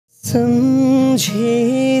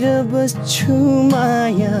सम्झेर बस्छु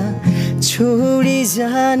माया छोडी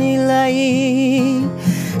जानेलाई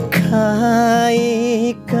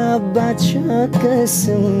खाएका बाछा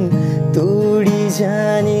कसम तोडी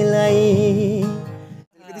जानेलाई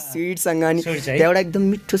स्विटसँग अनि एउटा एकदम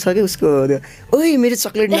मिठो छ कि उसको ओइ मेरो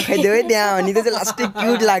चक्लेट नखाइदेऊ है त्यहाँ अनि त्यो चाहिँ लास्टै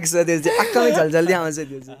क्युट लाग्छ त्यो चाहिँ आँखामै झल्झल्दै आउँछ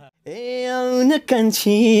त्यो चाहिँ ए आउन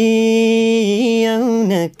कान्छी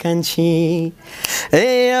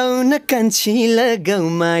ए आउन कान्छी लगाऊ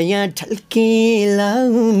माया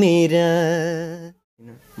ढल्किलाऊ मेरा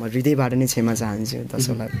म हृदयबाट नै क्षमा चाहन्छु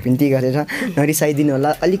दर्शकलाई बिन्ती गरेर नरिसाइदिनु होला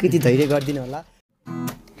अलिकति धैर्य गरिदिनु होला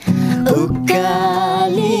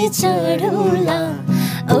उकाली चढौला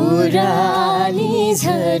ओराली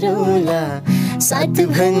झरौला सात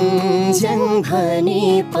भञ्जन भने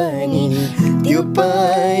पनि त्यो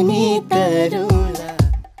पनि तरौला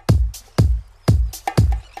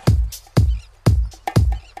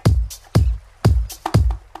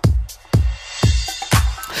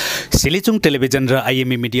सिलिचुङ टेलिभिजन र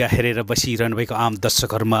आइएमए मिडिया हेरेर बसिरहनु भएको आम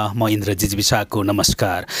दर्शकहरूमा म इन्द्र जिजिबिसाको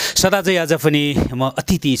नमस्कार। सदाझै आज पनि म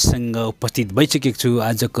अतिथिसँग उपस्थित भइसकेको छु।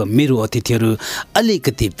 आजको मेरो अतिथिहरू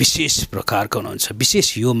अलिकति विशेष प्रकारको हुनुहुन्छ।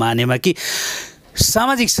 विशेष यो मानेमा कि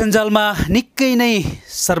सामाजिक सञ्जालमा निकै नै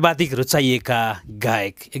सर्वाधिक रुचाइएका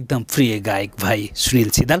गायक, एकदम प्रिय गायक भाइ सुनिल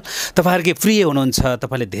छिदाल। तपाईँहरूकै प्रिय हुनुहुन्छ,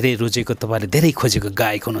 तपाईँले धेरै रोजेको, तपाईँले धेरै खोजेको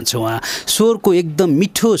गायक हुनुहुन्छ। उहाँ स्वरको एकदम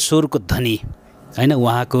मिठो स्वरको धनी हैन,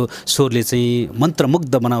 उहाँको स्वरले चाहिँ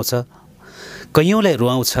मन्त्रमुग्ध बनाउँछ, कैयौँलाई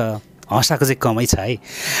रुवाउँछ, हँसाको चाहिँ कमै छ है।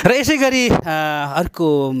 र यसै गरी अर्को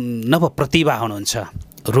नवप्रतिभा हुनुहुन्छ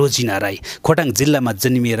रोजिना राई। खोटाङ जिल्लामा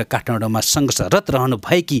जन्मिएर काठमाडौँमा सङ्घर्षरत रहनु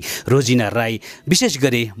भएकी रोजिना राई विशेष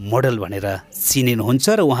गरी मोडल भनेर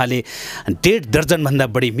चिनिनुहुन्छ र उहाँले 1.5 दर्जनभन्दा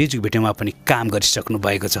बढी म्युजिक भिडियोमा पनि काम गरिसक्नु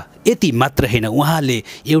भएको छ। यति मात्र होइन,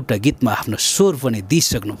 उहाँले एउटा गीतमा आफ्नो स्वर पनि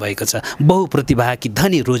दिइसक्नु भएको छ। बहुप्रतिभाकी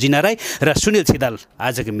धनी रोजिना राई र सुनिल छिदाल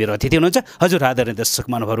आजको मेरो अतिथि हुनुहुन्छ। हजुर आदरणीय दर्शक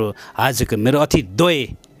महानुभावहरू, आजको मेरो अतिथि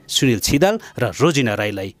द्वय सुनिल छिदाल र रोजिना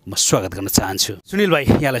राईलाई म स्वागत गर्न चाहन्छु। सुनिल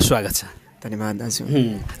भाइ, यहाँलाई स्वागत छ। धन्यवाद दाजु।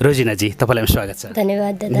 रोजिनाजी, तपाईँलाई स्वागत छ।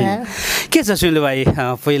 धन्यवाद दादा। के छ सुनिल भाइ,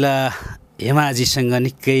 पहिला हेमाजीसँग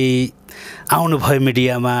निकै आउनुभयो,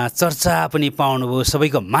 मिडियामा चर्चा पनि पाउनुभयो,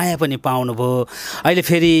 सबैको माया पनि पाउनुभयो। अहिले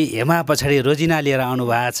फेरि हेमा पछाडि रोजिना लिएर आउनु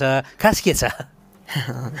भएको छ, खास के छ?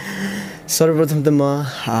 सर्वप्रथम त म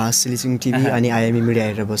सिलिचुङ टिभी अनि आइएमए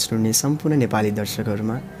मिडिया हेरेर बस्नुहुने सम्पूर्ण नेपाली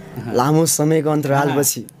दर्शकहरूमा लामो समयको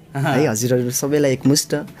अन्तरालपछि है हजुरहरू सबैलाई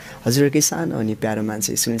एकमुष्ट हजुरहरूकै सानो अनि प्यारो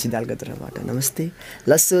मान्छे सुनिल छिदालको तर्फबाट नमस्ते।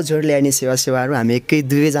 लस्सो जोड ल्याइने सेवाहरू हामी एकै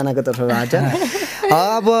दुवैजनाको तर्फबाट।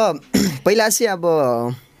 अब पहिला चाहिँ अब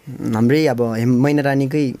हाम्रै अब मैना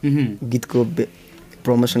रानीकै गीतको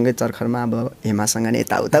प्रमोसनकै चर्खरमा अब हेमासँग नै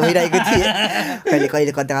यताउता भइरहेको थिएँ, कहिले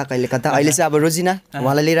कहिले कता कहिले कता। अहिले चाहिँ अब रोजिना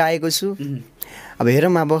उहाँलाई लिएर आएको छु। अब हेरौँ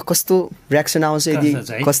अब कस्तो रियाक्सन आउँछ,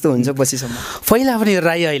 यदि कस्तो हुन्छ पछिसम्म। पहिला पनि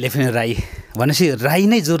राई, अहिले पनि राई भनेपछि राई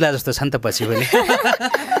नै जुर्ला जस्तो छ नि त पछि पनि।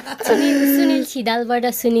 सुनिल छिदालबाट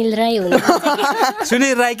सुनिल राई हुनु।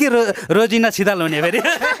 सुनिल राई कि रोजिना छिदाल हुने फेरि?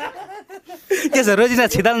 के छ, रोजिना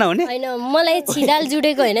छिदाल नहुने? होइन, मलाई छिदाल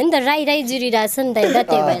जुडेको होइन नि त, राई राई जुडिरहेछ नि त यता,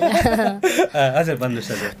 त्यही भएर। हजुर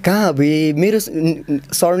भन्नुहोस्। हजुर कहाँ अब मेरो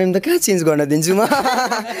सरनेम त कहाँ चेन्ज गर्न दिन्छु म?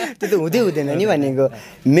 त्यो त हुँदैन नि भनेको।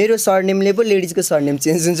 मेरो सरनेमले पो लेडिजको सरनेम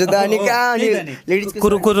चेन्ज हुन्छ त, अनि कहाँ अनि लेडिजको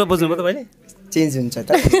कुरो बुझ्नुभयो तपाईँले? चेन्ज हुन्छ त।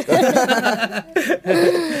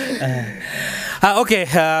 ओके,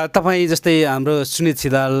 तपाईँ जस्तै हाम्रो सुनिल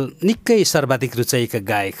छिदाल निकै सर्वाधिक रुचाइएका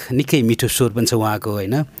गायक, निकै मिठो स्वर पनि छ उहाँको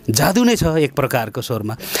होइन, जादु नै छ एक प्रकारको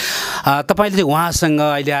स्वरमा। तपाईँले चाहिँ उहाँसँग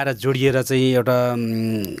अहिले आएर जोडिएर चाहिँ एउटा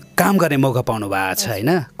काम गर्ने मौका पाउनु भएको छ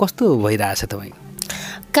होइन, कस्तो भइरहेछ तपाईँको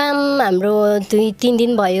काम? हाम्रो 2-3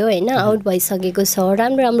 दिन भयो होइन, आउट भइसकेको छ,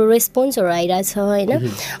 राम्रो राम्रो रेस्पोन्सहरू आइरहेछ होइन।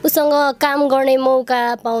 उसँग काम गर्ने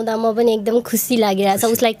मौका पाउँदा म पनि एकदम खुसी लागिरहेछ।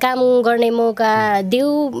 उसलाई काम गर्ने मौका देऊ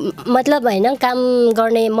मतलब होइन, काम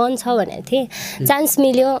गर्ने मन छ भनेको थिएँ, चान्स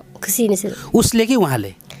मिल्यो, खुसी नै छु। उसले कि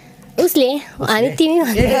उहाँले? उसले, हामी तिमी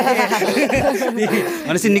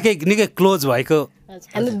भनेपछि निकै क्लोज भएको?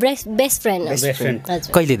 हामी बेस्ट फ्रेन्ड।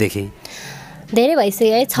 कहिलेदेखि? धेरै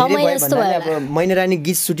भइसक्यो है, 6 महिना जस्तो भयो। अब मैना रानी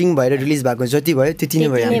गीत सुटिङ भएर रिलिज भएको जति भयो त्यति नै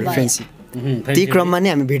भयो हाम्रो फ्रेन्डसिप। त्यही क्रममा नै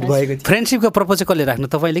हामी भेट भएको थियो। फ्रेन्डसिपको प्रपोज चाहिँ कसले राख्नु,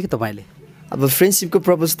 तपाईँले कि तपाईँले? अब फ्रेन्डसिपको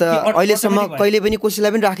प्रपोज त अहिलेसम्म कहिले पनि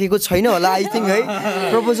कसैलाई पनि राखेको छैन होला आई थिङ्क है।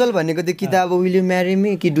 प्रपोजल भनेको त कि त अब विल यु म्यारी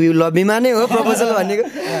मी कि डु यु लभ मी मा नै हो प्रपोजल भनेको।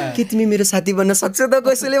 कि तिमी मेरो साथी बन्न सक्छौ त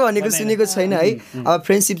कसैले भनेको सुनेको छैन है। अब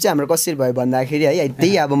फ्रेन्डसिप चाहिँ हाम्रो कसरी भयो भन्दाखेरि है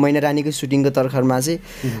त्यही अब मैना रानीको सुटिङको तर्खरमा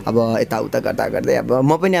चाहिँ अब यताउता गर्दा गर्दै अब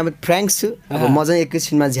म पनि अब फ्र्याङ्क छु, अब म चाहिँ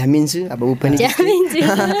एकैछिनमा झ्यामिन्छु, अब ऊ पनि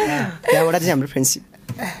त्यहाँबाट चाहिँ हाम्रो फ्रेन्डसिप।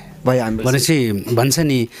 भयो हाम्रो भनेपछि भन्छ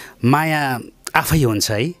नि माया आफै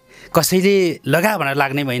हुन्छ है कसैले लगा भनेर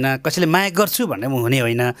लाग्ने होइन कसैले माया गर्छु भन्ने हुने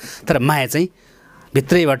होइन तर माया चाहिँ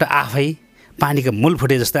भित्रैबाट आफै पानीको मूल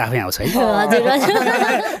फुटे जस्तो आफै आउँछ है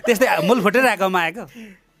त्यस्तै मूल फुटेर आएको मायाको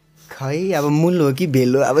खै अब मूल हो कि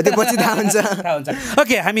भेल हो अब त्यो पछि थाहा हुन्छ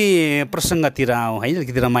ओके हामी प्रसङ्गतिर आउँ है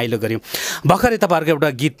अलिकति रमाइलो गऱ्यौँ भर्खरै तपाईँहरूको एउटा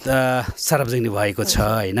गीत सार्वजनिक भएको छ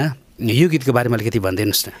होइन यो गीतको बारेमा अलिकति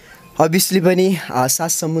भनिदिनुहोस् न अभियसली पनि 7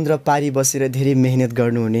 समुद्र पारी बसेर धेरै मेहनत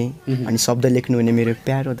गर्नुहुने अनि शब्द लेख्नुहुने मेरो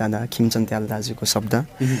प्यारो दादा खिमचन्द त्याल दाजुको शब्द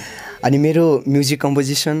अनि मेरो म्युजिक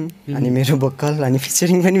कम्पोजिसन अनि मेरो भोकल अनि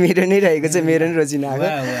फिचरिङ पनि मेरो नै रहेको छ मेरो नै रोजिनाको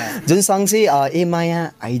जुन सङ चाहिँ ए माया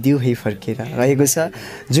आइदियो है फर्केर रहेको छ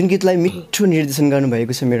जुन गीतलाई मिठो निर्देशन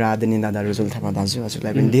गर्नुभएको छ मेरो आदरणीय दादा रोजल थापा दाजु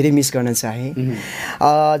हजुरलाई पनि धेरै मिस गर्न चाहे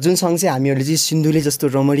जुन सङ चाहिँ हामीहरूले चाहिँ सिन्धुली जस्तो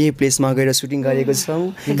रमणीय प्लेसमा गएर सुटिङ गरेको छौँ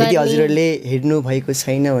यदि हजुरहरूले हेर्नु भएको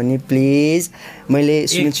छैन भने प्लिज मैले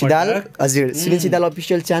सुनिल छिदाल हजुर सुनिल छिदाल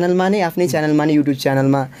अफिसियल च्यानलमा नै आफ्नै च्यानलमा नै युट्युब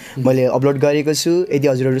च्यानलमा मैले अपलोड गरेको छु यदि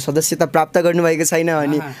हजुरहरू सदस्यता प्राप्त गर्नुभएको छैन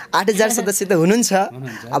भने 8000 सदस्य त हुनुहुन्छ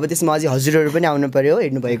अब त्यसमा अझै हजुरहरू पनि आउनु पर्यो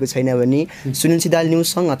हेर्नुभएको छैन भने सुनिल छिदाल न्युज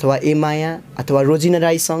सङ अथवा ए माया अथवा रोजिना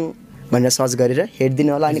राई सङ भनेर सर्च गरेर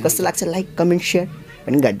हेरिदिनु होला अनि कस्तो लाग्छ लाइक कमेन्ट सेयर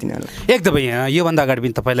पनि गरिदिनु होला एकदमै योभन्दा अगाडि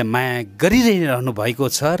पनि तपाईँलाई माया गरिरहनु भएको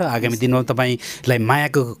छ र आगामी दिनमा तपाईँलाई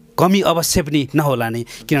मायाको कमी अवश्य पनि नहोला नै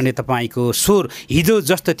किनभने तपाईँको स्वर हिजो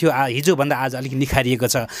जस्तो थियो हिजोभन्दा आज अलिक निखारिएको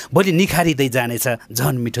छ भोलि निखारिँदै जानेछ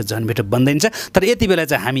झन् मिठो बन्दैछ तर यति बेला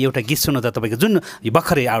चाहिँ हामी एउटा गीत सुन्नु त तपाईँको जुन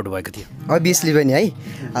भर्खरै आउट भएको थियो अभियसली पनि है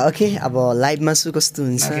ओके अब लाइभमा सु कस्तो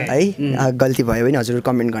हुन्छ है गल्ती भयो भने हजुरहरू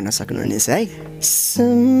कमेन्ट गर्न सक्नुहुनेछ है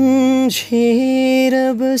सम्झेर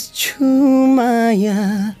बस्छु माया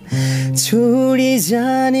छोडी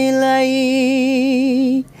जानेलाई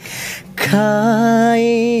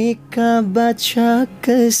खाएका बाछा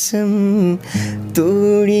कसम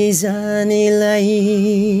तोडी जानेलाई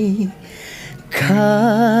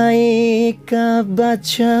खाएका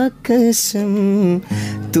बाछा कसम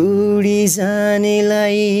तोडी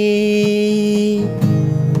जानेलाई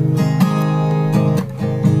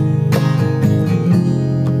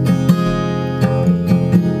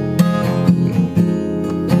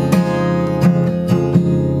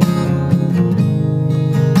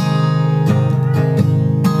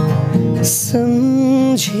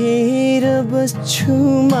सम्झेर बस्छु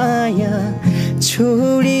माया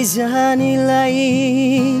छोडी जानेलाई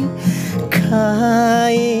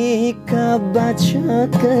खाएका बाछा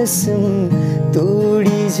कसम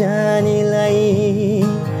तोडी जानेलाई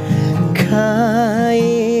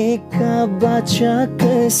खाएका बाछा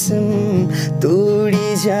कसम तोडी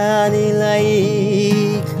जानेलाई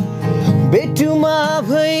बेटुमा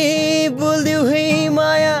भई बोल्दिउ है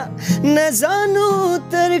माया नजानु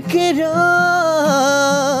तर्केर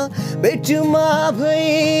बेटुमा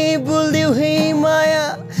भई बोल्दिउ है माया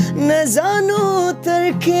नजानु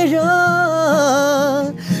तर्केर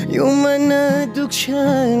यो मन दुख्छ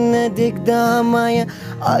नदेख्दा माया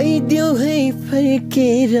आइदिउ है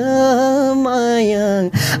फर्केर माया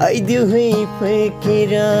आइदिउ है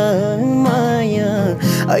फर्केर माया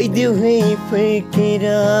आइदिउ है फर्केर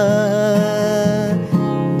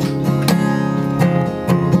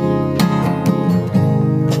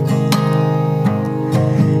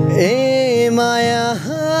ए माया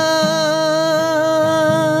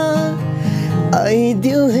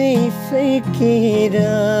आइदिउ है फर्केर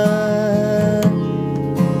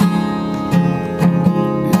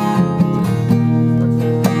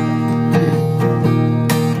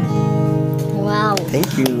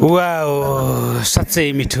वाउ साँच्चै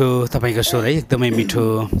मिठो तपाईँको स्वर है एकदमै मिठो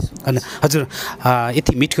अनि हजुर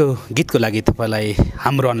यति मिठो गीतको लागि तपाईँलाई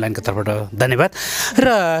हाम्रो अनलाइनको तर्फबाट धन्यवाद र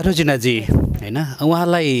रोजिनाजी होइन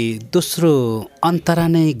उहाँलाई दोस्रो अन्तरा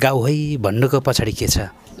नै गाउँ है भन्नुको पछाडि के छ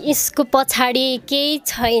यसको पछाडि केही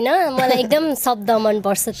छैन मलाई एकदम शब्द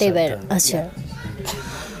मनपर्छ त्यही भएर हजुर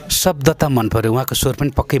शब्द त मन पर्यो उहाँको स्वर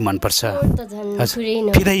पनि पक्कै मनपर्छ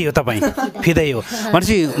फिदै हो तपाईँ फिदै हो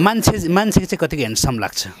भनेपछि मान्छे चाहिँ कतिको ह्यान्डसम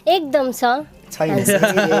लाग्छ एकदम छ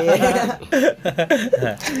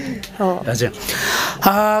हजुर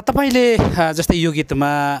तपाईँले जस्तै यो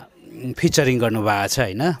गीतमा फिचरिङ गर्नुभएको छ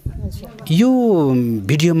होइन यो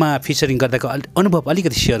भिडियोमा फिचरिङ गर्दाको अनुभव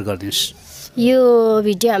अलिकति सेयर गरिदिनुहोस् यो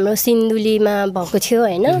भिडियो हाम्रो सिन्धुलीमा भएको थियो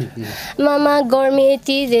होइन मामा गर्मी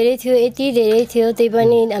यति धेरै थियो त्यही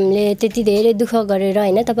पनि हामीले त्यति धेरै दुःख गरेर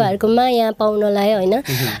होइन तपाईँहरूको माया पाउनलाई होइन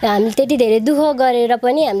हामीले त्यति धेरै दुःख गरेर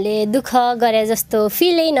पनि हामीले दुःख गरे जस्तो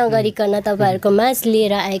फिलै नगरिकन तपाईँहरूको माझ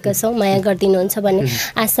लिएर आएका छौँ माया गरिदिनुहुन्छ भन्ने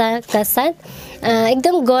आशाका साथ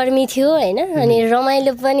एकदम गर्मी थियो होइन अनि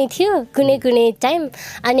रमाइलो पनि थियो कुनै टाइम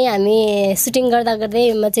अनि हामी सुटिङ गर्दा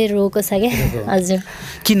म चाहिँ रोएको छ क्या हजुर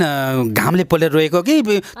किन घामले पोलेर रोएको कि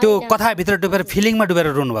त्यो कथाभित्र डुबेर फिलिङमा डुबेर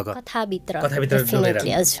रोनु भएको कथाभित्र डुबेर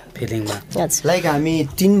फिलिङमा लाइक हामी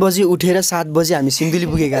 3 बजे उठेर 7 बजे हामी सिन्धुली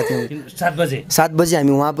पुगेका थियौँ 7 बजे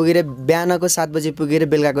हामी वहाँ पुगेर बिहानको 7 बजे पुगेर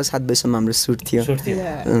बेलुकाको 7 बजेसम्म हाम्रो सुट थियो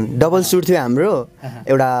डबल सुट थियो हाम्रो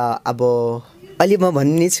एउटा अब अहिले म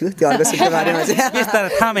भन्ने छु त्यो अर्को सुटको बारेमा चाहिँ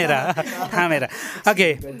थामेर ओके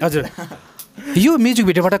हजुर यो म्युजिक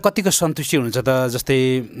भिडियोबाट कतिको सन्तुष्टि हुनुहुन्छ त जस्तै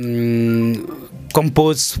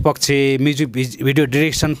कम्पोज पक्ष म्युजिक भिडियो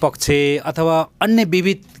डिरेक्सन पक्ष अथवा अन्य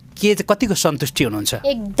विविध के चाहिँ कतिको सन्तुष्टि हुनुहुन्छ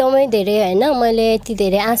एकदमै धेरै होइन मैले यति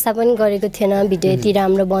धेरै आशा पनि गरेको थिएन भिडियो यति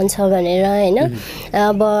राम्रो बन्छ भनेर होइन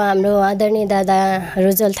अब हाम्रो आदरणीय दादा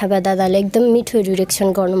रोजल थापा दादाले एकदम मिठो डिरेक्सन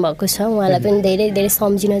गर्नुभएको छ उहाँलाई पनि धेरै धेरै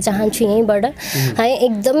सम्झिन चाहन्छु यहीँबाट है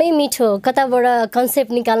एकदमै मिठो कताबाट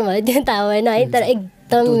कन्सेप्ट निकाल्नु भयो त्यो थाहा भएन है तर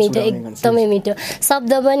एकदमै मिठो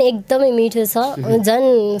शब्द पनि एकदमै मिठो छ झन्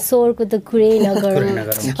स्वरको त कुरै नगरौँ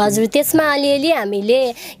हजुर त्यसमा अलिअलि हामीले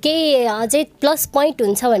केही अझै प्लस पोइन्ट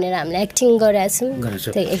हुन्छ भनेर हामीले एक्टिङ गरेका छौँ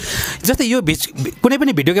जस्तै यो कुनै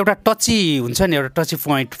पनि भिडियोको एउटा टची हुन्छ नि एउटा टची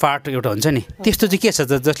पोइन्ट पार्ट एउटा हुन्छ नि त्यस्तो चाहिँ के छ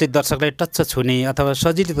जसले दर्शकलाई टच्च छुने अथवा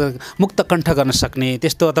सजिलो मुक्त कण्ठ गर्न सक्ने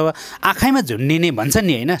त्यस्तो अथवा आँखाइमा झुन्निने भन्छ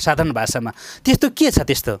नि होइन साधारण भाषामा त्यस्तो के छ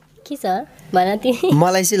त्यस्तो के छ भन तिमी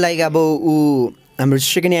मलाई चाहिँ लाइक अब हाम्रो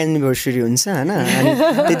 2nd एनिभर्सरी हुन्छ होइन अनि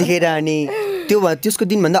त्यतिखेर अनि त्यसको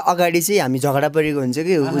दिनभन्दा अगाडि चाहिँ हामी झगडा परेको हुन्छ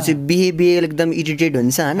कि ऊ चाहिँ बिहेभियर एकदम इरिटेट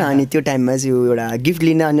हुन्छ होइन अनि त्यो टाइममा चाहिँ ऊ एउटा गिफ्ट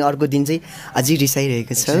लिन अनि अर्को दिन चाहिँ अझै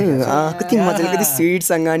रिसाइरहेको छ कति मजाले कति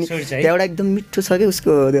स्विटसँग अनि त्यहाँबाट एकदम मिठो छ कि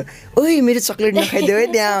उसको ओइ मेरो चक्लेट नखाइदियो है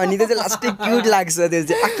त्यहाँ अनि त्यो चाहिँ लास्टै क्युट लाग्छ त्यो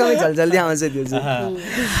चाहिँ आँखामै झलझल्दै आउँछ त्यो चाहिँ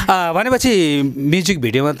भनेपछि म्युजिक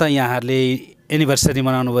भिडियोमा त यहाँहरूले एनिभर्सरी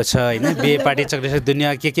मनाउनु भएको छ होइन बिहे पार्टी चक्लेट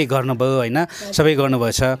दुनियाँ के गर्नुभयो होइन सबै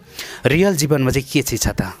गर्नुभएको छ रियल जीवनमा चाहिँ के चाहिँ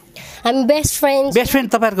छ त हामी बेस्ट फ्रेन्ड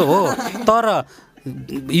तपाईँहरूको हो तर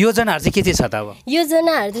योजनाहरू चाहिँ के चाहिँ छ त अब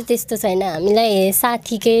योजनाहरू चाहिँ त्यस्तो छैन हामीलाई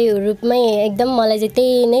साथीकै रूपमै एकदम मलाई चाहिँ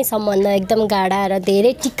त्यही नै सम्बन्ध एकदम गाढा र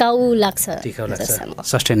धेरै टिकाउ लाग्छ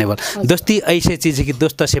सस्टेनेबल दोस्ती ऐसे चीज कि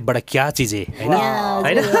दोस्त से बडा क्या चीज है हैन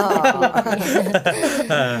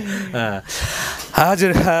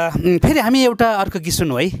हजुर फेरि हामी एउटा अर्को गीत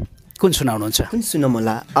सुन्नु है कुन सुनाउनुहुन्छ कुन सुनौँ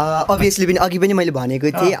होला अभियसली पनि अघि पनि मैले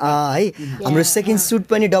भनेको थिएँ है हाम्रो 2nd सुट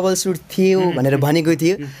पनि डबल सुट थियो भनेर भनेको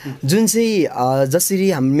थियो जुन चाहिँ जसरी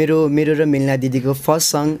मेरो र मिलना दिदीको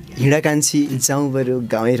फर्स्ट सङ हिँडा कान्छी जाउँ बरु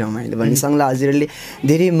गाउँै रमाइलो भन्ने सङलाई हजुरहरूले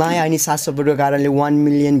धेरै माया अनि साथ सपोर्टको कारणले 1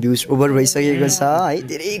 मिलियन भ्युज ओभर भइसकेको छ है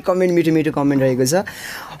धेरै कमेन्ट मिठो कमेन्ट रहेको छ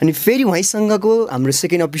अनि फेरि उहाँसँगको हाम्रो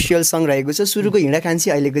 2nd अफिसियल सङ रहेको छ सुरुको हिँडा कान्छी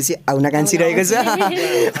अहिलेको चाहिँ आउना कान्छी रहेको छ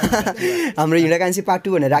हाम्रो हिँडा कान्छी पार्ट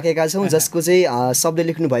 2 भनेर राखेका छौँ जसको चाहिँ शब्द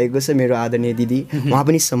लेख्नु भएको छ मेरो आदरणीय दिदी उहाँ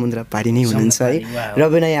पनि समुद्र पारी नै हुनुहुन्छ है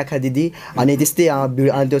रबिना याखा दिदी अनि त्यस्तै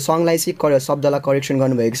त्यो सङलाई चाहिँ शब्दलाई करेक्सन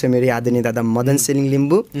गर्नुभएको छ मेरो आदरणीय दादा मदन सेलिङ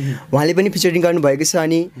लिम्बू उहाँले पनि फिचरिङ गर्नुभएको छ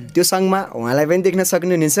अनि त्यो सङमा उहाँलाई पनि देख्न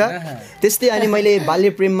सक्नुहुनेछ त्यस्तै अनि मैले बाल्य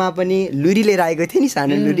प्रेममा पनि लुरी लिएर आएको थिएँ नि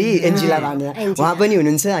सानो लुरी एन्जिला भान्या उहाँ पनि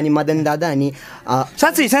हुनुहुन्छ अनि मदन दादा अनि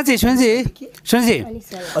साँच्चै सुनजी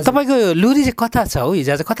तपाईँको लुरी चाहिँ कता छ हो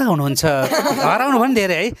हिजो चाहिँ कता हुनुहुन्छ हराउनु पनि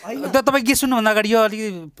धेरै है तपाईँ गीत सुन्नुभन्दा अगाडि यो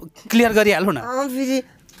अलिक क्लियर गरिहाल्नु न फेरि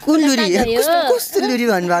कुन लुरी कस्तो लुरी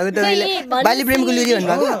भन्नुभएको तपाईँले बाल्य प्रेमको लुरी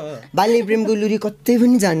भन्नुभएको बाल्य प्रेमको लुरी कतै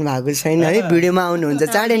पनि जानुभएको छैन है भिडियोमा आउनुहुन्छ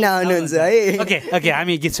चाँडै नआउनुहुन्छ है ओके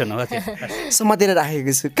हामी गीत सुन्नु समातेर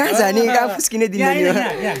राखेको छु कहाँ जाने कहाँ फुस्किने दिनु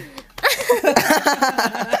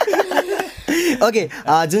ओके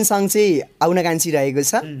जुन सङ चाहिँ आउन कान्छी रहेको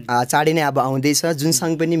छ चाँडै नै अब आउँदैछ जुन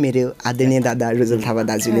सङ पनि मेरो आदरणीय दादा रोजल थापा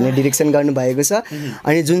दाजुले नै डिरेक्सन गर्नुभएको छ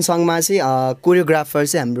अनि जुन सङमा चाहिँ कोरियोग्राफर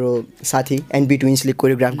चाहिँ हाम्रो साथी एनबी ट्विन्सले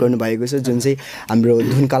कोरियोग्राफ गर्नुभएको छ जुन चाहिँ हाम्रो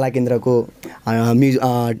धुन कला केन्द्रको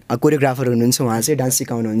कोरियोग्राफर हुनुहुन्छ उहाँ चाहिँ डान्स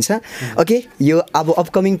सिकाउनुहुन्छ ओके यो अब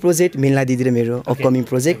अपकमिङ प्रोजेक्ट मिल्ना दिदी र मेरो upcoming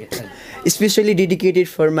project specially dedicated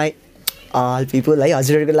for my all people है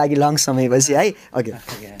हजुरहरूको लागि लङ समयपछि है ओके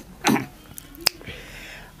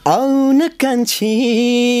आउन कान्छी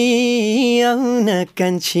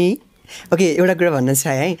ओके एउटा कुरा भन्न छ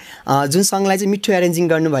है जुन सङलाई चाहिँ मिठो एरेन्जिङ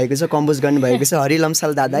गर्नुभएको छ कम्पोज गर्नुभएको छ हरि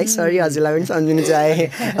लम्साल दादा है सरी हजुरलाई पनि सम्झिनु चाहे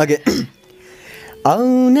ओके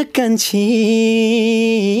आउन कान्छी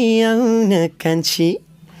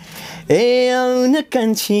ए आउन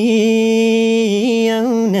कान्छी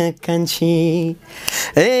आउन कान्छी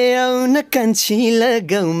ए आउन कान्छी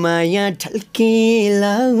लगाउ माया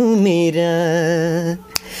ढल्किलाउ मेरा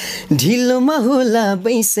ढिलोमा होला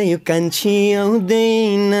बैसयो कान्छी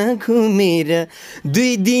आउँदैन घुमेर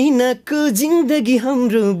 2 दिनको जिन्दगी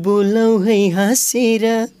हाम्रो बोलाउ है हाँसेर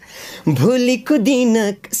भोलिको दिन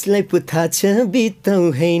कसलाई पो थाहा छ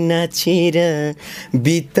बिताउ है नाचेर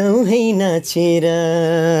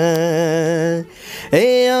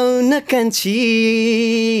ए आउन कान्छी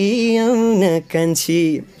आउन कान्छी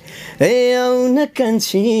ए आउन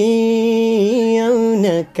कान्छी आउन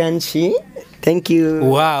कान्छी थ्याङ्क यू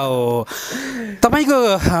वाओ तपाईँको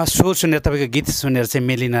स्वर सुनेर तपाईँको गीत सुनेर चाहिँ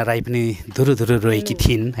मेलिना राई पनि धुरु धुरु रोएकी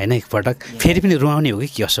थिइन् होइन एकपटक फेरि पनि रुवाउने हो कि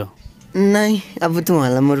कसो नाइ अब त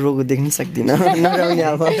उहाँलाई म रोगो देख्न सक्दिनँ नराउने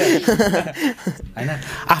अब होइन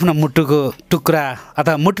आफ्नो मुटुको टुक्रा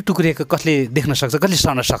अथवा मुटु टुक्रिएको कसले देख्न सक्छ कसले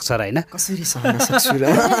सहन सक्छ र होइन कसरी सहन सक्छु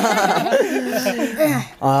र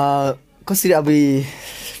कसरी अब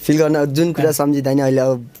फिल गर्न जुन कुरा सम्झिँदैन अहिले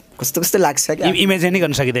अब कस्तो कस्तो लाग्छ कि इमेजिनै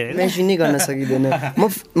गर्न सकिँदैन इमेजिनै गर्न सकिँदैन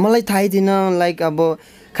मलाई थाहै थिएन लाइक अब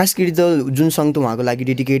खास गरी त जुन सङ्ग त उहाँको लागि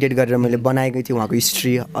डेडिकेटेड गरेर मैले बनाएको थिएँ उहाँको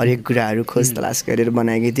हिस्ट्री हरेक कुराहरू खोज तलास गरेर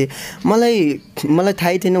बनाएको थिएँ मलाई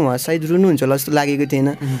थाहै थिएन उहाँ सायद रुनुहुन्छ होला जस्तो लागेको थिएन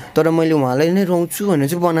तर मैले उहाँलाई नै रुन्छु भनेर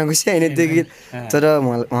चाहिँ बनाएको चाहिँ होइन त्यो गीत तर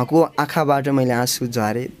उहाँको आँखाबाट मैले आँसु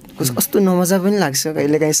झरेँ कस्तो नमजा पनि लाग्छ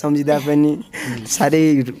कहिलेकाहीँ सम्झिँदा पनि साह्रै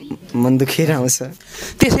मन दुखेर आउँछ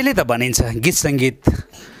त्यसैले त भनिन्छ गीत सङ्गीत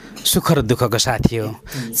सुख र दुःखको साथी हो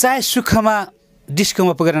चाहे सुखमा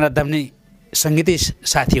डिस्कोमा पुगेर नाच्दा पनि सङ्गीतै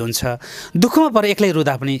साथी हुन्छ दुःखमा पर एक्लै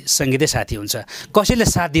रुँदा पनि सङ्गीतै साथी हुन्छ कसैले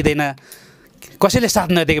साथ दिँदैन कसैले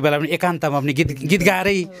साथ नदिएको बेला पनि एकान्तमा पनि गीत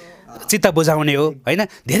गाएरै चित्त बुझाउने हो होइन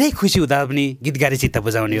धेरै खुसी हुँदा पनि गीत गाएरै चित्त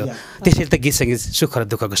बुझाउने हो त्यसैले त गीत सङ्गीत सुख र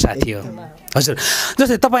दुःखको साथी हो हजुर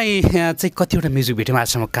जस्तै तपाईँ चाहिँ कतिवटा म्युजिक भिडियोमा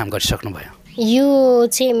आजसम्म काम गरिसक्नुभयो यो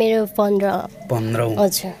चाहिँ मेरो 15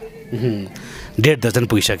 हजुर 1.5 दर्जन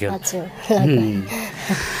पुगिसक्यो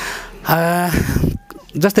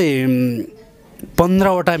जस्तै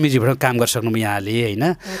 15वटा म्युजिक भिडियो काम गरिसक्नु यहाँले होइन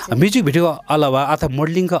म्युजिक भिडियो अलावा अथवा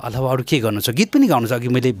मोडलिङको अलावा अरू के गर्नुहुन्छ गीत पनि गाउनुहुन्छ अघि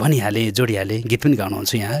मैले भनिहालेँ जोडिहालेँ गीत पनि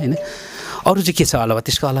गाउनुहुन्छ यहाँ होइन अरू चाहिँ के छ अलावा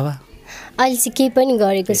त्यसको अलावा अहिले चाहिँ केही पनि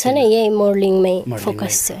गरेको छैन यही मोडलिङमै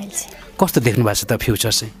फोकस छ अहिले चाहिँ कस्तो देख्नु भएको छ त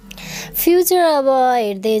फ्युचर चाहिँ फ्युचर अब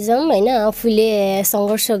हेर्दै जाउँ होइन आफूले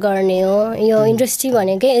सङ्घर्ष गर्ने हो यो इन्डस्ट्री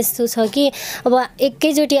भनेकै यस्तो छ कि अब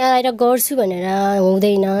एकैचोटि आएर गर्छु भनेर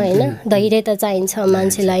हुँदैन होइन धैर्यता चाहिन्छ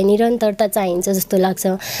मान्छेलाई निरन्तरता चाहिन्छ जस्तो लाग्छ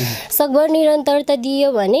सकभर निरन्तरता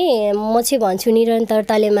दियो भने म चाहिँ भन्छु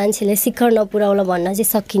निरन्तरताले मान्छेले शिखर नपुर्याउला भन्न चाहिँ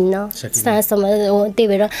सकिन्न साँससम्म त्यही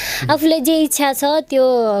भएर आफूले जे इच्छा छ त्यो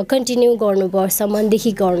कन्टिन्यू गर्नुपर्छ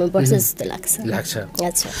मनदेखि गर्नुपर्छ जस्तो लाग्छ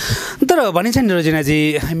अच्छा तर भनिन्छ नि रोजिनाजी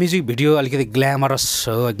म्युजिक भिडियो अलिकति ग्ल्यामरस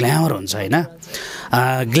हो ग्ल्यामर हुन्छ होइन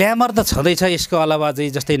ग्ल्यामर त छँदैछ यसको अलावा चाहिँ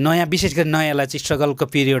जस्तै नयाँ विशेष गरी नयाँलाई चाहिँ स्ट्रगलको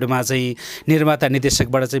पिरियडमा चाहिँ निर्माता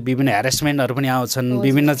निर्देशकबाट चाहिँ विभिन्न ह्यारेसमेन्टहरू पनि आउँछन्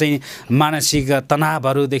विभिन्न चाहिँ मानसिक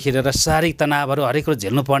तनावहरूदेखि लिएर शारीरिक तनावहरू हरेक कुरो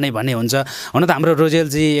झेल्नु पर्ने भन्ने हुन्छ हुन त हाम्रो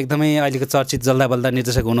रोजेलजी एकदमै अहिलेको चर्चित जल्दा बल्दा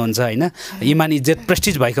निर्देशक हुनुहुन्छ होइन इमान इज्जत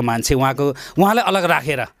प्रेस्टिज भएको मान्छे उहाँलाई अलग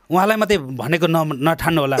राखेर उहाँलाई मात्रै भनेको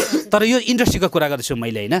नठान्नु होला तर यो इन्डस्ट्रीको कुरा गर्छु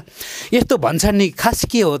मैले होइन यस्तो भन्छन् नि खास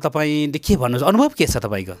के हो तपाईँले के भन्नुहोस् अनुभव के छ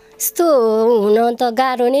तपाईँको यस्तो हुन त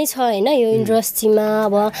गाह्रो नै छ होइन यो इन्डस्ट्रीमा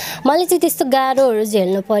अब मलाई चाहिँ त्यस्तो गाह्रोहरू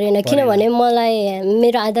झेल्नु परेन किनभने मलाई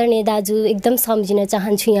मेरो आदरणीय दाजु एकदम सम्झिन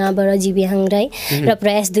चाहन्छु यहाँबाट जिबिहाङ राई र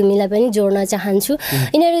प्रयास दुमीलाई पनि जोड्न चाहन्छु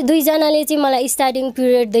यिनीहरू दुईजनाले चाहिँ मलाई स्टार्टिङ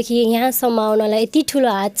पिरियडदेखि यहाँसम्म आउनलाई यति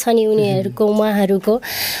ठुलो हात छ नि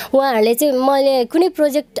उहाँहरूले चाहिँ मैले कुनै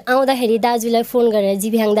प्रोजेक्ट आउँदाखेरि दाजुलाई फोन गरेर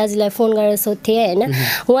जिबिहाङ दाजुलाई फोन गरेर सोध्थेँ होइन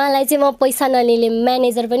उहाँलाई चाहिँ म पैसा नलिने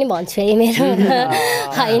म्यानेजर पनि भन्छु है मेरो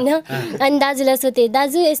होइन अनि दाजुलाई सोधेँ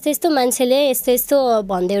दाजु यस्तो यस्तो मान्छेले यस्तो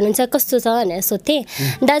भन्दै हुनुहुन्छ कस्तो छ भनेर सोध्थेँ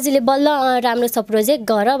दाजुले बल्ल राम्रो छ प्रोजेक्ट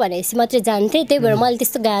गर भनेपछि मात्रै जान्थेँ त्यही भएर मैले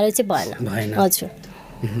त्यस्तो गाह्रो चाहिँ भएन हजुर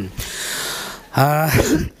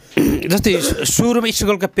जस्तै सुरुमा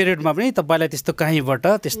स्ट्रगलको पिरियडमा पनि तपाईँलाई त्यस्तो कहीँबाट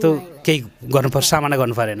त्यस्तो केही गर्नुपर्छ सामना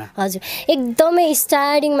गर्नु परेन हजुर एकदमै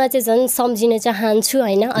स्टार्टिङमा चाहिँ झन् सम्झिन चाहन्छु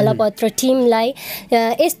होइन अलपत्र टिमलाई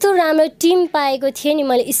यस्तो राम्रो टिम पाएको थिएँ नि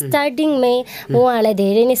मैले स्टार्टिङमै उहाँहरूलाई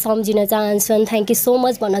धेरै नै सम्झिन चाहन्छु अनि थ्याङ्क यू सो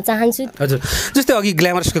मच भन्न चाहन्छु हजुर जस्तै अघि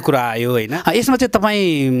ग्ल्यामरसको कुरा आयो होइन यसमा चाहिँ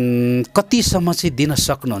तपाईँ कतिसम्म चाहिँ दिन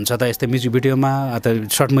सक्नुहुन्छ त यस्तो म्युजिक भिडियोमा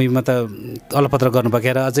अथवा सर्ट मुभीमा त अलपत्र गर्नु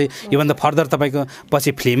भएर अझै योभन्दा फर्दर तपाईँको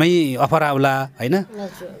पछि फिल्मै अफर आउला होइन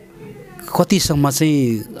कतिसम्म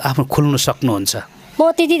चाहिँ आफ्नो खुल्नु सक्नुहुन्छ म म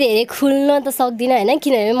त्यति धेरै खुल्न त सक्दिनँ होइन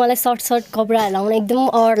किनभने मलाई सर्ट कपडा लाउन एकदम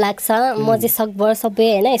अर लाग्छ म चाहिँ सकभर सबै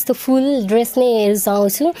होइन यस्तो फुल ड्रेस नै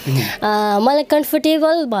रुचाउँछु मलाई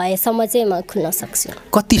कम्फर्टेबल भएसम्म चाहिँ म खुल्न सक्छु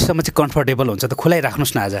कतिसम्म चाहिँ कम्फर्टेबल हुन्छ त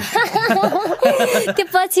खुलाइराख्नुहोस् न आज त्यो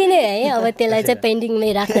पछि नै है अब त्यसलाई चाहिँ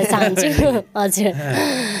पेन्डिङमै राख्न चाहन्छु हजुर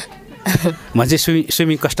म चाहिँ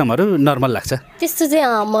स्विमिङ कस्टमहरू नर्मल लाग्छ त्यस्तो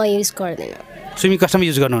चाहिँ म युज गर्दिनँ स्विमिङ कस्टम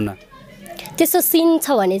युज गर्नुहुन्न त्यस्तो सिन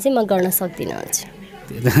छ भने चाहिँ म गर्न सक्दिनँ हजुर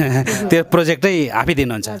त्यो प्रोजेक्टै आफै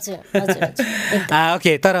दिनुहुन्छ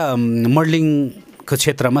ओके तर मोडलिङको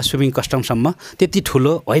क्षेत्रमा स्विमिङ कस्टमसम्म त्यति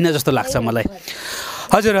ठुलो होइन जस्तो लाग्छ मलाई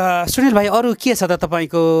हजुर सुनिल भाइ अरू के छ त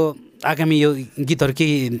तपाईँको आगामी यो गीतहरू के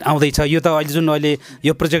आउँदैछ यो त अहिले जुन अहिले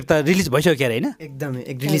यो प्रोजेक्ट त रिलिज भइसक्यो अरे होइन एकदमै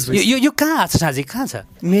रिलिज यो कहाँ छ साँझी कहाँ छ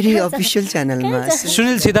मेरो अफिसियल च्यानलमा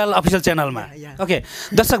सुनिल छिदाल अफिसियल च्यानलमा ओके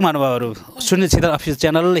दर्शक महानुभावहरू सुनिल छिदाल अफिसियल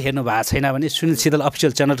च्यानल हेर्नु भएको छैन भने सुनिल छिदाल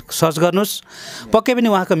अफिसियल च्यानल सर्च गर्नुहोस् पक्कै पनि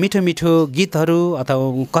उहाँको मिठो मिठो गीतहरू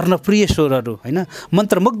अथवा कर्णप्रिय स्वरहरू होइन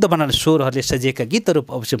मन्त्रमुग्ध बनाउने स्वरहरूले सजिएका गीतहरू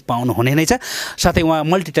अवश्य पाउनु हुने नै छ साथै उहाँ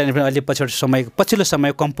मल्टी ट्यालेन्ट पनि अहिले पछिल्लो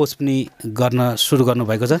समय कम्पोज पनि गर्न सुरु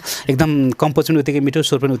गर्नुभएको छ एकदम कम्पोज पनि उत्तिकै मिठो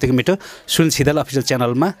स्वर पनि उत्तिकै मिठो सुनिल छिदाल अफिसियल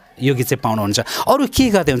च्यानलमा यो गीत चाहिँ पाउनुहुन्छ अरू के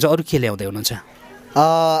गर्दै हुन्छ अरू के ल्याउँदै हुनुहुन्छ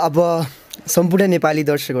अब सम्पूर्ण नेपाली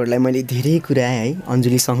दर्शकहरूलाई मैले धेरै कुरा है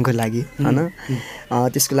अञ्जुली सङ्घको लागि होइन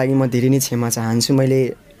त्यसको लागि म धेरै नै क्षमा चाहन्छु मैले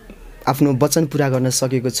आफ्नो वचन पुरा गर्न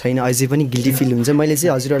सकेको छैन अझै पनि गिल्टी फिल हुन्छ मैले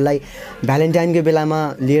चाहिँ हजुरहरूलाई भ्यालेन्टाइनको बेलामा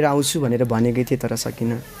लिएर आउँछु भनेर भनेकै थिएँ तर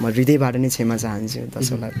सकिनँ म हृदयबाट नै क्षमा चाहन्छु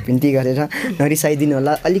दर्शकलाई बिन्ती गरेर नरिसाइदिनु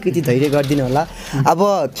होला अलिकति धैर्य गरिदिनु होला अब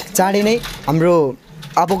चाँडै नै हाम्रो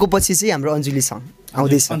अबको पछि चाहिँ हाम्रो अञ्जुली सङ्घ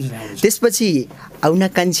आउँदैछ त्यसपछि आउना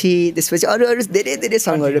कान्छी त्यसपछि अरू धेरै धेरै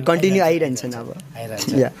सङ्घहरू कन्टिन्यू आइरहन्छन् अब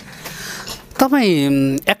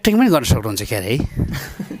तपाईँ एक्टिङ पनि गर्न सक्नुहुन्छ क्या है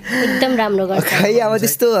एकदम राम्रो गर्छ खै अब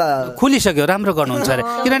त्यस्तो खुलिसक्यो राम्रो गर्नुहुन्छ अरे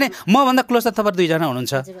किनभने मभन्दा क्लोज त तपाईँ दुईजना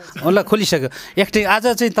हुनुहुन्छ उसलाई खुलिसक्यो एक्टिङ आज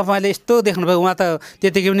चाहिँ तपाईँले यस्तो देख्नुभयो उहाँ त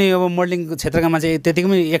त्यतिकै पनि अब मोडलिङ क्षेत्रका मान्छे त्यतिकै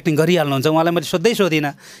पनि एक्टिङ गरिहाल्नुहुन्छ उहाँलाई मैले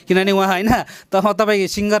सोधिनँ किनभने उहाँ होइन तपाईँ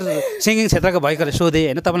सिङ्गिङ क्षेत्रको भएकोले सोधेँ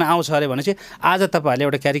होइन तपाईँलाई आउँछ अरे भनेपछि आज तपाईँहरूले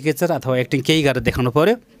एउटा क्यारिकेचर अथवा एक्टिङ केही गरेर देखाउनु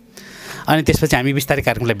पऱ्यो अनि त्यसपछि हामी बिस्तारै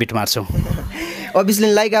कार्यक्रमलाई बिट मार्छौँ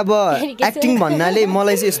अभियसली लाइक अब एक्टिङ भन्नाले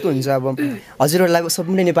मलाई चाहिँ यस्तो हुन्छ अब हजुरहरूलाई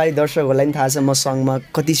सम्पूर्ण नेपाली दर्शकहरूलाई पनि थाहा छ म सङमा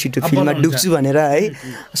कति छिटो फिल्ममा डुब्छु भनेर है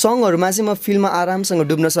सङहरूमा चाहिँ म फिल्ममा आरामसँग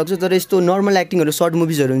डुब्न सक्छु तर यस्तो नर्मल एक्टिङहरू सर्ट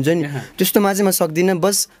मुभिजहरू हुन्छ नि त्यस्तोमा चाहिँ म सक्दिनँ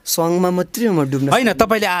बस सङमा मात्रै म डुब्न होइन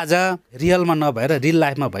तपाईँले आज रियलमा नभएर रियल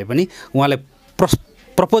लाइफमा भए पनि उहाँलाई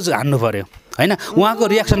प्रपोज हान्नु पऱ्यो होइन उहाँको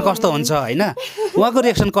रियाक्सन कस्तो हुन्छ होइन उहाँको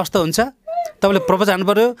रियाक्सन कस्तो हुन्छ तपाईँले प्रपोज हान्नु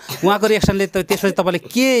पऱ्यो उहाँको रियाक्सनले त्यसपछि तपाईँले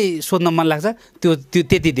के सोध्न मन लाग्छ त्यो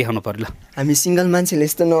त्यति देखाउनु पऱ्यो ल हामी सिङ्गल मान्छेले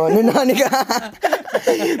यस्तो नभन्नु नभनेको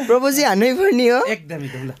प्रपोजै हान्नै पर्ने हो एकदमै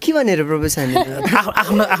के भनेर प्रपोज हान्ने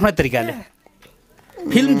आफ्नो तरिकाले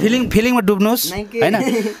फिलिङमा डुब्नुहोस् होइन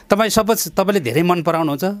तपाईँ सपोज तपाईँले धेरै मन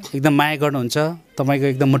पराउनुहुन्छ एकदम माया गर्नुहुन्छ तपाईँको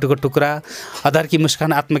एकदम मुटुको टुक्रा अधार की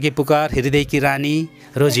मुस्कान आत्मा की पुकार हृदय की रानी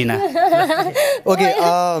रोजिना ओके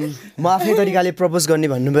म आफ्नै तरिकाले प्रपोज गर्ने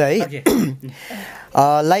भन्नुभयो है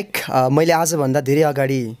लाइक मैले आजभन्दा धेरै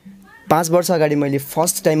अगाडि 5 वर्ष अगाडि मैले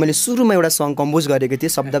फर्स्ट टाइम मैले सुरुमा एउटा सङ कम्पोज गरेको थिएँ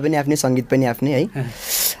शब्द पनि आफ्नै सङ्गीत पनि आफ्नै है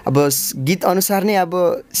अब गीत अनुसार नै अब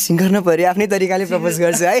सिङ्गर न पऱ्यो आफ्नै तरिकाले प्रपोज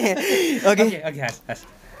गर्छु है ओके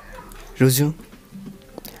रोजु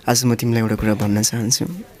आज म तिमीलाई एउटा कुरा भन्न चाहन्छु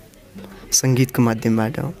सङ्गीतको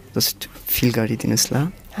माध्यमबाट जस्ट फिल गरिदिनुहोस् ल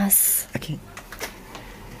ओके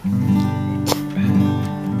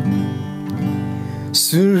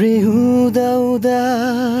सूर्य हुँदा हुँदा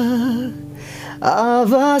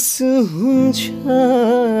आवाज हुन्छ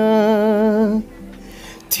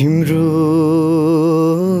तिम्रो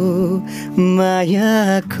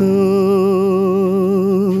मायाको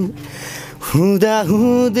हुँदा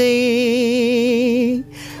हुँदै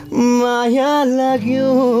माया लाग्यो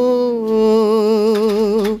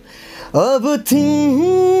अब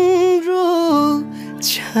तिम्रो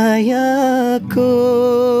छायाको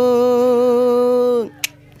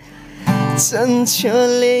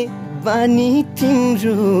चञ्चले बानी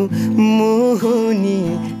तिम्रो मोहनी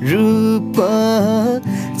रूप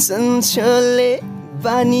चञ्चले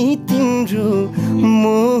बानी तिम्रो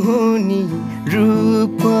मोहनी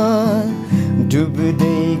रूप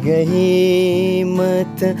डुब्दै गए म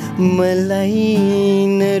त मलाई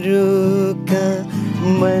नरोक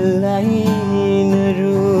मलाई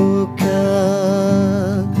नरोक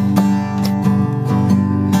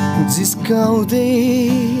जिस्काउँदै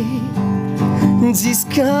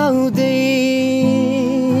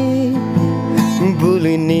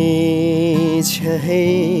बोल्ने छ है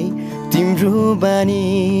तिम्रो बानी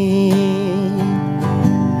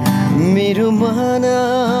मेरो मन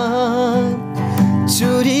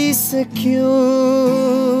चोरिसक्यो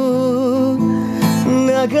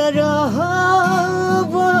नगर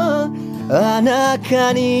अब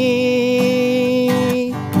आनाकानी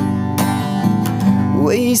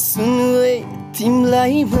ओइ सुन ओइ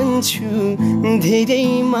तिमलाई भन्छु धेरै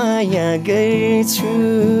माया गर्छु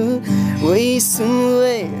ओइ सुन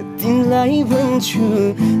ओइ तिमलाई भन्छु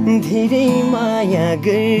धेरै माया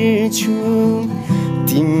गर्छु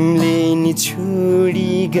तिमीले नि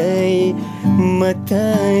छोडी गए म त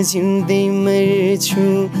जिउँदै मर्छु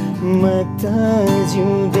म त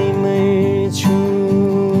जिउँदै मर्छु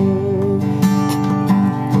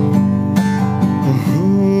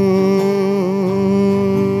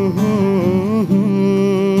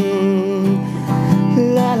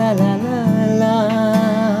ला ला ला ला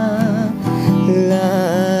ला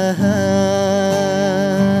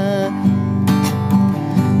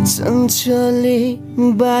चञ्चले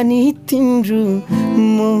बानी तिम्रो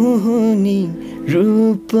मोहनी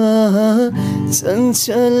रूप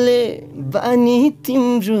चञ्चले बानी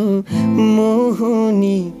तिम्रो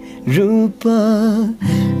मोहनी रूप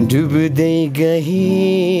डुब्दै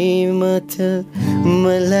गए म त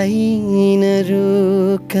मलाई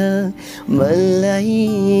नरोक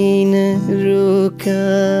मलाई नरोक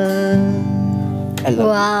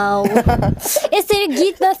वाउ यसरी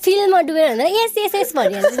गीतमा फिल्ममा डुबेर भन्दा यस यस यस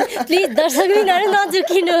भनिहाल्छ प्लिज दर्शक मित्रहरू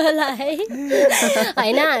नझुकिनु होला है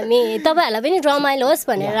होइन हामी तपाईँहरूलाई पनि रमाइलो होस्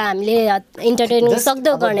भनेर हामीले इन्टरटेन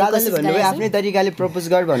सक्दो गर्ने कोसिस गरेको आफ्नै तरिकाले प्रपोज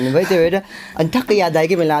गर भन्नुभयो त्यो भएर अनि ठक्कै याद आयो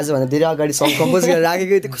कि मैले आजभन्दा धेरै अगाडि सङ कम्पोज गरेर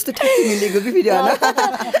राखेको थियो कस्तो ठ्याक्कै मिलेको कि फेरि होला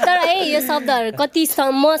तर है यो शब्दहरू कति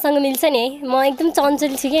मसँग मिल्छ नि है म एकदम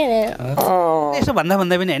चञ्चल छु कि यसो भन्दा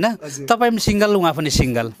भन्दै पनि होइन तपाईँ पनि सिङ्गल उहाँ पनि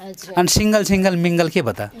सिङ्गल अनि सिङ्गल सिङ्गल मिङ्गल के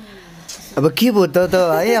भयो त अब के भयो त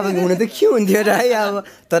है अब हुन त के हुन्थ्यो र है अब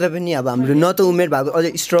तर पनि अब हाम्रो न त उमेर भएको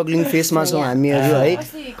अझै स्ट्रगलिङ फेसमा छौँ हामीहरू है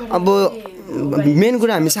अब मेन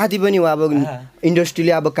कुरा हामी साथी पनि हो अब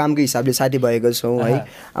इन्डस्ट्रीले अब कामको हिसाबले साथी भएको छौँ है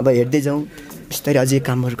अब हेर्दै जाउँ बिस्तारै अझै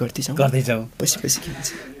कामहरू गर्दै जाउँ पछि पछि के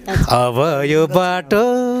हुन्छ अब यो बाटो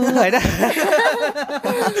होइन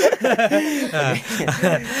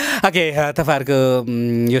ओके तपाईँहरूको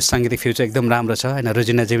यो साङ्गीतिक फ्युचर एकदम राम्रो छ होइन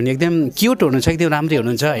रोजिनाजी पनि एकदम क्युट हुनुहुन्छ एकदम राम्रै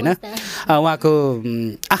हुनुहुन्छ होइन उहाँको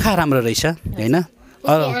आँखा राम्रो रहेछ होइन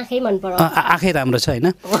आँखै राम्रो छ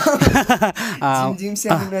होइन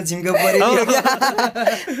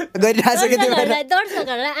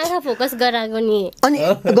अनि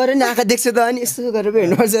गरे नि आँखा देख्छ त अनि यस्तो गरेर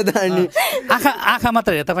हेर्नुपर्छ त अनि आँखा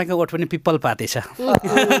मात्र हेर तपाईँको ओठ पनि पिप्पल पाते छ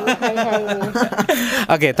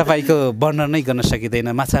ओके तपाईँको वर्णन नै गर्न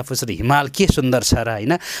सकिँदैन माछा पुछ्रे हिमाल के सुन्दर छ र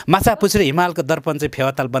होइन माछा पुछ्रे हिमालको दर्पण चाहिँ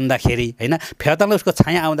फेवाताल बन्दाखेरि होइन फेवातालमा उसको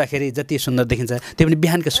छाया आउँदाखेरि जति सुन्दर देखिन्छ त्यो पनि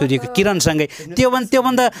बिहानको सूर्यको किरणसँगै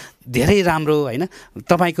त्योभन्दा धेरै राम्रो होइन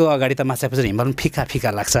तपाईँको अगाडि त माछा पुछ्रे हिमाल पनि फिका फिका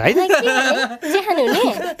लाग्छ होइन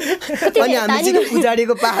अनि हामी चाहिँ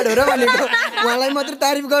उजाडेको पहाड हो र भनेको उहाँलाई मात्र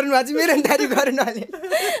तारिफ गर्नु भएको छ मेरो पनि तारिफ गर्नु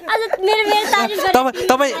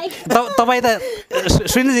तपाईँ त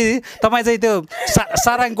सुन्नु दिदी तपाईँ चाहिँ त्यो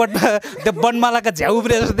साराङकोटमा त्यो वनमालाका झ्याउ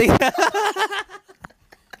उब्रे जस्तो देखिन्छ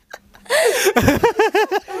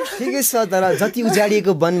ठिकै छ तर जति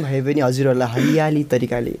उजाडिएको वन भए पनि हजुरहरूलाई हरियाली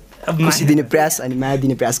तरिकाले खुसी दिने प्रयास अनि माया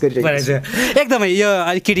दिने प्रयास गरिरहेको छ एकदमै यो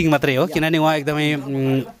अलिक किडिङ मात्रै हो किनभने उहाँ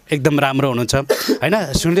एकदम राम्रो हुनुहुन्छ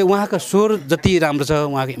होइन सुन्दै उहाँको स्वर जति राम्रो छ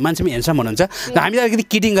उहाँको मान्छे पनि हेन्सम हुनुहुन्छ र हामीले अलिकति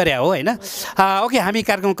किडिङ गरे हो होइन ओके हामी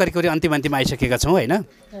कार्यक्रम करिब अन्तिम आइसकेका छौँ होइन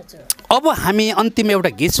अब हामी अन्तिम एउटा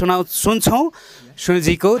गीत सुन्छौँ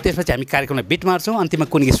सुनिलजीको त्यसपछि हामी कार्यक्रमलाई बिट मार्छौँ अन्तिममा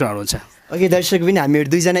कुन गीत सुनाउनुहुन्छ ओके दर्शक पनि हामीहरू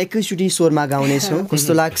दुईजना एकैचोटि स्वरमा गाउनेछौँ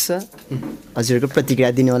कस्तो लाग्छ हजुरहरूको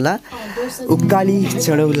प्रतिक्रिया दिनुहोला उकाली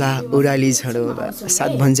चढौला ओह्राली झडौला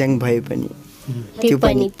सात भन्ज्याङ भए पनि त्यो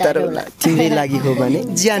पनि तरौला तिम्रै लागि हो भने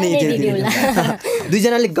ज्यानै दिउँला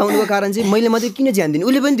दुईजनाले गाउनुको कारण चाहिँ मैले मात्रै किन ज्यान दिनु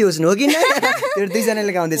उसले पनि दियोस् न हो कि त्यो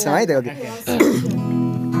दुईजनाले गाउँदैछौँ है त ओके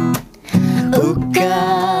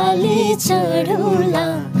उकाली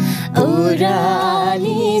चढौला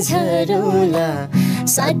ओह्राली झडौला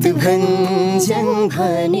सात भन्ज्याङ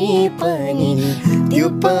भने पनि त्यो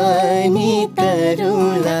पनि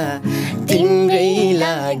तरौला तिम्रै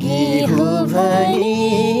लागि हो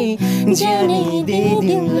भने ज्यानै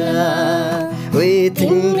दिउँला ओए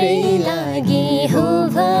तिम्रै लागि हो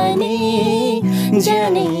भने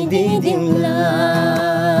ज्यानै दिउँला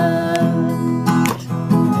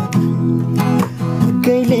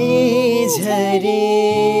कहिले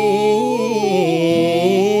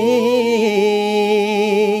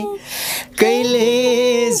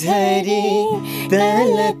झरे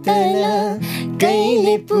तल तल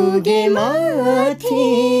कहिले पुगे माथि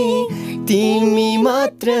तिमी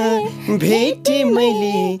मात्र भेटे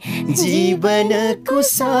मैले जीवनको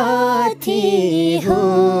साथी हो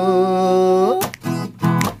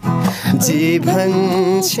जे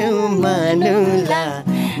भन्छौ मानुला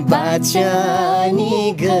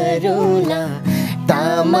बाचानी गरौला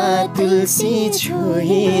तामा तुलसी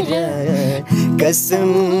छोएर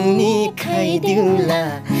कसम नि खाइदिउला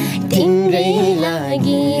तिम्रै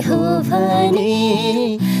लागि हो भने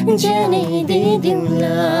ज्यानै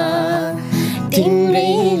दिदिउला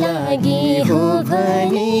तिम्रै लागि हो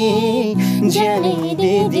भने ज्यानै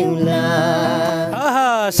दिदिउला।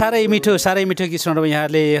 साह्रै मिठो गीत सुनाउनु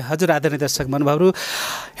यहाँले। हजुर आदरणीय दर्शक महानुभावहरू,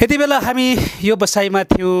 यति बेला हामी यो बसाइमा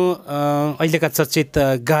थियौँ अहिलेका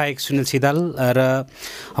चर्चित गायक सुनिल छिदाल र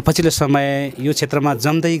पछिल्लो समय यो क्षेत्रमा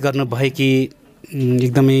जम्दै गर्नुभएकी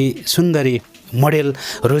एकदमै सुन्दरी मोडेल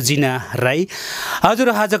रोजिना राई। हजुर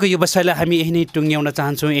आजको यो बसाइलाई हामी यही नै टुङ्ग्याउन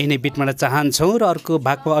चाहन्छौँ, यही नै बिटमाउन चाहन्छौँ र अर्को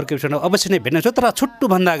भागमा अर्को एपिसोडमा अवश्य नै भेट्नेछौँ। तर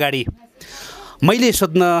छुट्टुभन्दा अगाडि मैले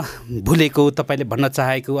सोध्न भुलेको, तपाईँले भन्न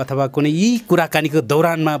चाहेको अथवा कुनै यी कुराकानीको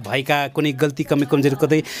दौरानमा भएका कुनै गल्ती कमी कमजोरी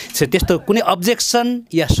कतै त्यस्तो कुनै अब्जेक्सन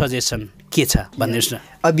या सजेसन के छ भन्नुहोस् न।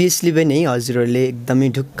 अभियसली पनि हजुरहरूले एकदमै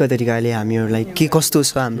ढुक्क तरिकाले हामीहरूलाई के कस्तो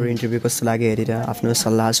छ, हाम्रो इन्टरभ्यू कस्तो लाग्यो हेरेर आफ्नो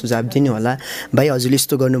सल्लाह सुझाव दिनु होला। भाइ हजुरले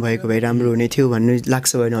यस्तो गर्नुभएको भए राम्रो हुने थियो भन्नु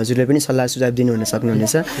लाग्छ भने हजुरले पनि सल्लाह सुझाव दिनुहुन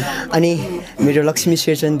सक्नुहुनेछ। अनि मेरो लक्ष्मी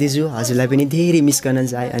शेरचन दिजु हजुरलाई पनि धेरै मिस गर्न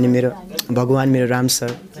चाहे। अनि मेरो भगवान् मेरो राम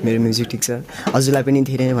सर, मेरो म्युजिक टिचर, हजुरलाई पनि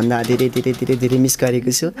धेरैभन्दा धेरै मिस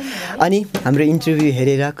गरेको छु। अनि हाम्रो इन्टरभ्यू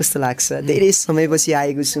हेरेर कस्तो लाग्छ, धेरै समयपछि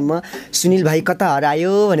आएको छु म। सुनिल भाइ कता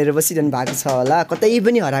हरायो भनेर बसिरहनु भएको छ होला, कतै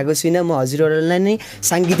पनि हराएको छुइनँ। म हजुरहरूलाई नै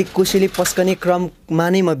साङ्गीतिक कोसेली पस्कने क्रममा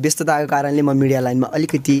नै म व्यस्तताको कारणले म मिडिया लाइनमा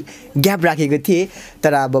अलिकति ग्याप राखेको थिएँ।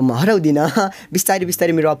 तर अब म हराउँदिनँ,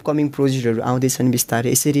 बिस्तारै मेरो अपकमिङ प्रोजेक्टहरू आउँदैछन्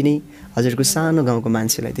बिस्तारै। यसरी नै हजुरको सानो गाउँको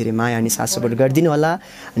मान्छेलाई धेरै माया अनि साथ सपोर्ट गरिदिनु होला।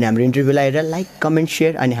 अनि हाम्रो इन्टरभ्यूलाई हेरेर लाइक कमेन्ट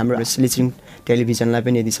सेयर अनि हाम्रो सिलिचुङ टेलिभिजनलाई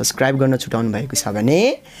पनि यदि सब्सक्राइब गर्न छुटाउनु भएको छ भने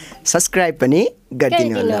सब्सक्राइब पनि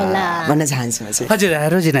गरिदिनु होला भन्न चाहन्छु म चाहिँ। हजुर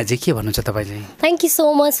रोजिनाजी के भन्नुहुन्छ तपाईँले? Thank you so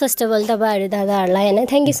much first of all तपाईँहरू दादाहरूलाई होइन,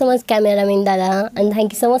 thank you so much cameraman दादा अनि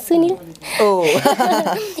thank you so much Sunil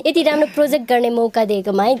यति राम्रो प्रोजेक्ट गर्ने मौका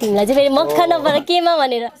दिएकोमा है। तिमीलाई चाहिँ फेरि मक्खा नपर केमा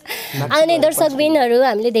भनेर। अनि दर्शकबिनहरू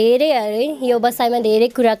हामीले धेरै है यो बसाइमा धेरै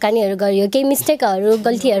कुराकानीहरू गरियो, केही मिस्टेकहरू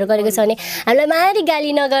गल्तीहरू गरेको छ भने हामीलाई मारी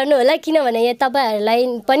गाली नगर्नु होला, किनभने यहाँ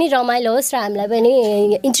तपाईँहरूलाई पनि रमाइलो होस् र हामीलाई पनि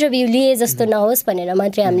इन्टरभ्यू लिए जस्तो नहोस् भनेर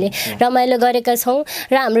मात्रै हामीले रमाइलो गरेका छौँ।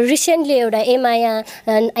 र हाम्रो रिसेन्टली एउटा एमाया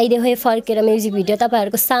आइदे hoe फर्केर म्युजिक भिडियो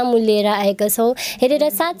तपाईँहरूको सामु लिएर आएका छौँ। हेरेर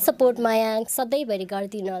साथ सपोर्ट माया सधैँभरि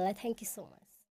गरिदिनु होला। Thank you so much.